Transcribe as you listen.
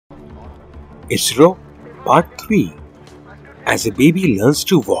ISRO Part 3. As a baby learns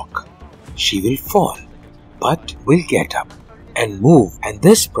to walk, she will fall, but will get up and move, and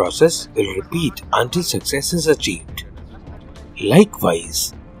this process will repeat until success is achieved.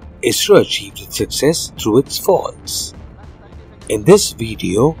 Likewise, ISRO achieved its success through its falls. In this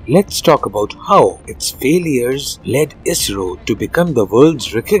video, let's talk about how its failures led ISRO to become the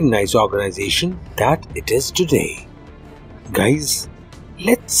world's recognized organization that it is today. Guys,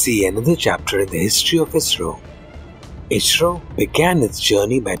 let's see another chapter in the history of ISRO. ISRO began its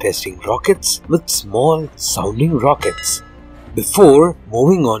journey by testing rockets with small sounding rockets before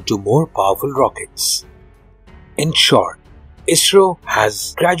moving on to more powerful rockets. In short, ISRO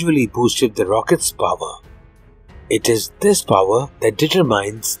has gradually boosted the rocket's power. It is this power that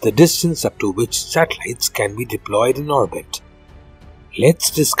determines the distance up to which satellites can be deployed in orbit.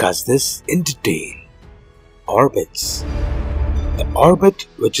 Let's discuss this in detail. Orbits. The orbit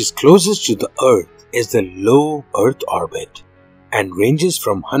which is closest to the Earth is the low Earth orbit and ranges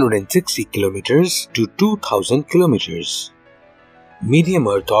from 160 km to 2000 km. Medium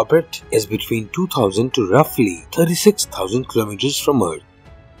Earth orbit is between 2000 to roughly 36,000 km from Earth,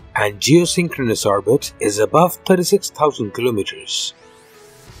 and geosynchronous orbit is above 36,000 km.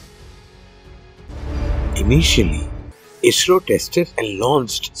 Initially, ISRO tested and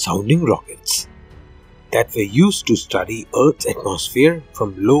launched sounding rockets that were used to study Earth's atmosphere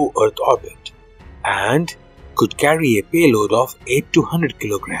from low Earth orbit and could carry a payload of 8 to 100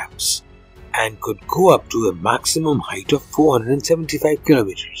 kilograms and could go up to a maximum height of 475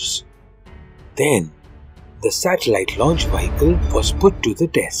 kilometers. Then, the satellite launch vehicle was put to the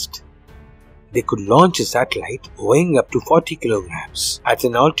test. They could launch a satellite weighing up to 40 kilograms at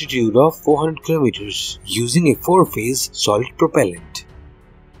an altitude of 400 kilometers using a 4-phase solid propellant.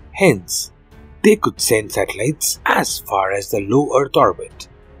 Hence, they could send satellites as far as the low Earth orbit.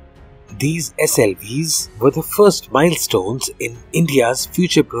 These SLVs were the first milestones in India's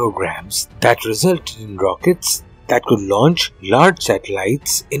future programs that resulted in rockets that could launch large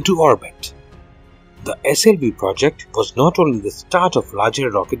satellites into orbit. The SLV project was not only the start of larger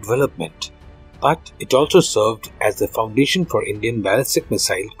rocket development, but it also served as the foundation for Indian ballistic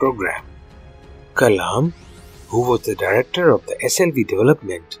missile program. Kalam, who was the director of the SLV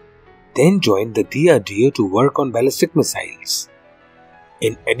development, then joined the DRDO to work on ballistic missiles.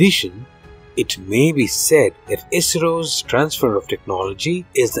 In addition, it may be said that ISRO's transfer of technology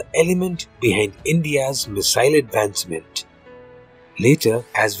is the element behind India's missile advancement. Later,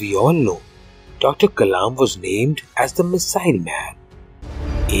 as we all know, Dr. Kalam was named as the Missile Man,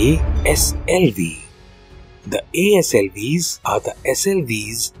 ASLV. The ASLVs are the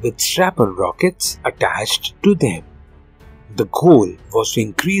SLVs with strap-on rockets attached to them. The goal was to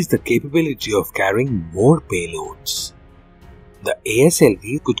increase the capability of carrying more payloads. The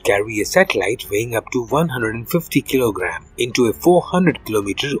ASLV could carry a satellite weighing up to 150 kg into a 400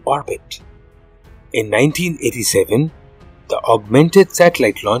 km orbit. In 1987, the Augmented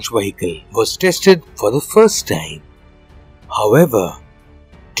Satellite Launch Vehicle was tested for the first time. However,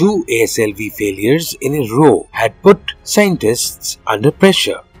 2 ASLV failures in a row had put scientists under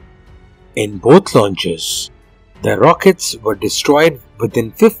pressure. In both launches, the rockets were destroyed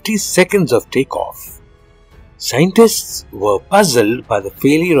within 50 seconds of takeoff. Scientists were puzzled by the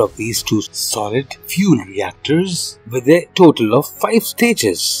failure of these 2 solid fuel reactors with a total of 5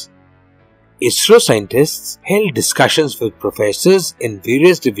 stages. ISRO scientists held discussions with professors in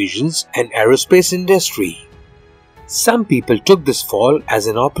various divisions and aerospace industry. Some people took this fall as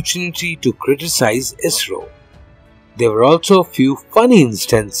an opportunity to criticize ISRO. There were also a few funny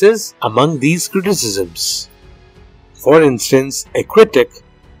instances among these criticisms. For instance, a critic,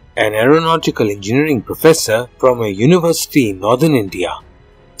 an aeronautical engineering professor from a university in northern India,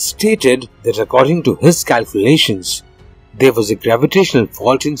 stated that according to his calculations, there was a gravitational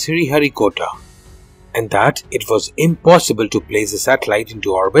fault in Sriharikota and that it was impossible to place a satellite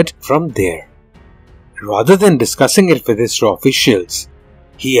into orbit from there. Rather than discussing it with ISRO officials,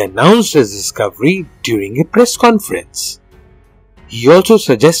 he announced his discovery during a press conference. He also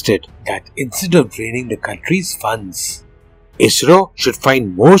suggested that instead of draining the country's funds, ISRO should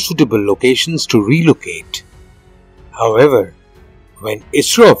find more suitable locations to relocate. However, when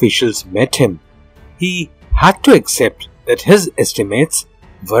ISRO officials met him, he had to accept that his estimates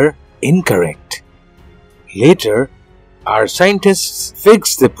were incorrect. Later, our scientists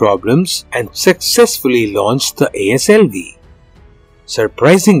fixed the problems and successfully launched the ASLV.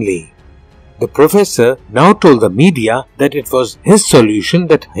 Surprisingly, the professor now told the media that it was his solution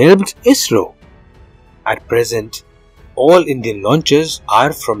that helped ISRO. At present, all Indian launches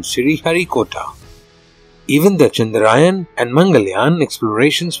are from Sriharikota. Even the Chandrayaan and Mangalyaan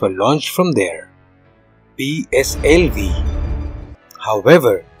explorations were launched from there. PSLV.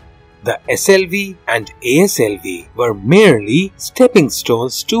 However, the SLV and ASLV were merely stepping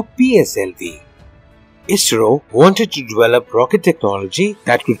stones to PSLV. ISRO wanted to develop rocket technology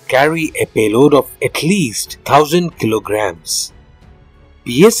that could carry a payload of at least 1000 kilograms.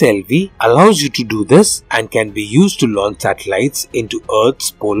 PSLV allows you to do this and can be used to launch satellites into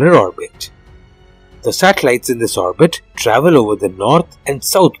Earth's polar orbit. The satellites in this orbit travel over the north and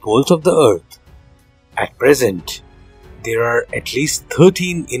south poles of the Earth. At present, there are at least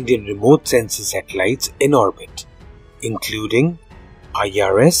 13 Indian remote sensing satellites in orbit, including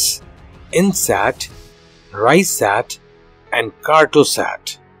IRS, INSAT, RISAT and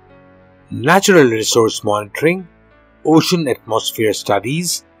Cartosat. Natural resource monitoring, ocean atmosphere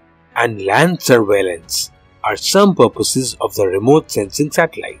studies and land surveillance are some purposes of the remote sensing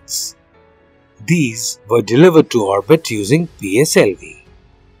satellites. These were delivered to orbit using PSLV.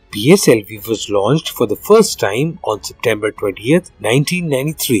 PSLV was launched for the first time on September 20th,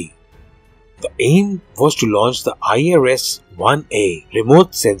 1993. The aim was to launch the IRS-1A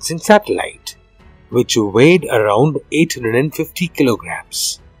remote sensing satellite, which weighed around 850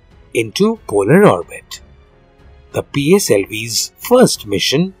 kilograms, into polar orbit. The PSLV's first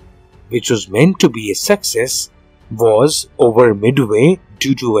mission, which was meant to be a success, was over midway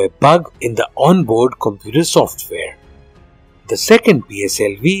due to a bug in the onboard computer software. The second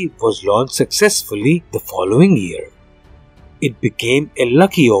PSLV was launched successfully the following year. It became a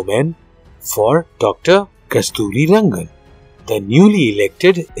lucky omen for Dr. Kasturi Rangan, the newly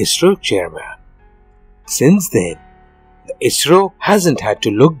elected ISRO chairman. Since then, the ISRO hasn't had to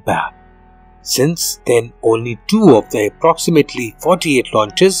look back. Since then, only 2 of the approximately 48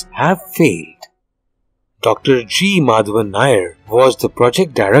 launches have failed. Dr. G. Madhavan Nair was the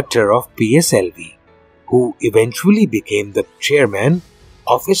project director of PSLV, who eventually became the chairman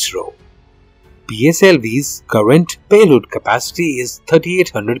of ISRO. PSLV's current payload capacity is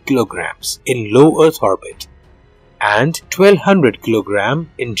 3800 kilograms in low Earth orbit and 1200 kg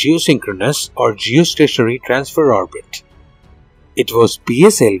in geosynchronous or geostationary transfer orbit. It was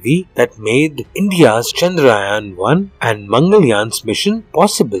PSLV that made India's Chandrayaan-1 and Mangalyaan's mission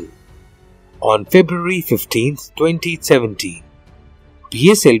possible. On February 15, 2017,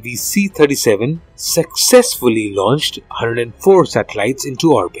 PSLV C-37 successfully launched 104 satellites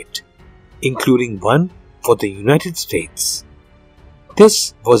into orbit, including one for the United States.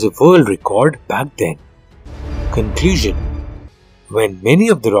 This was a world record back then. Conclusion: when many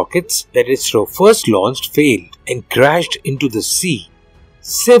of the rockets that ISRO first launched failed and crashed into the sea,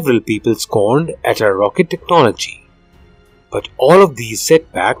 several people scorned at our rocket technology. But all of these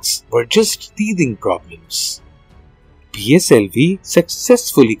setbacks were just teething problems. PSLV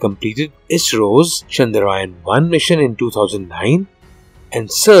successfully completed ISRO's Chandrayaan-1 mission in 2009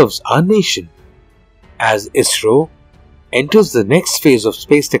 and serves our nation. As ISRO enters the next phase of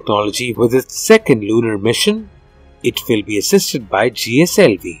space technology with its second lunar mission, it will be assisted by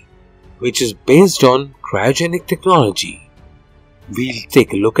GSLV, which is based on cryogenic technology. We'll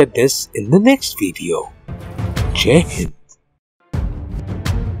take a look at this in the next video. Jai Hind.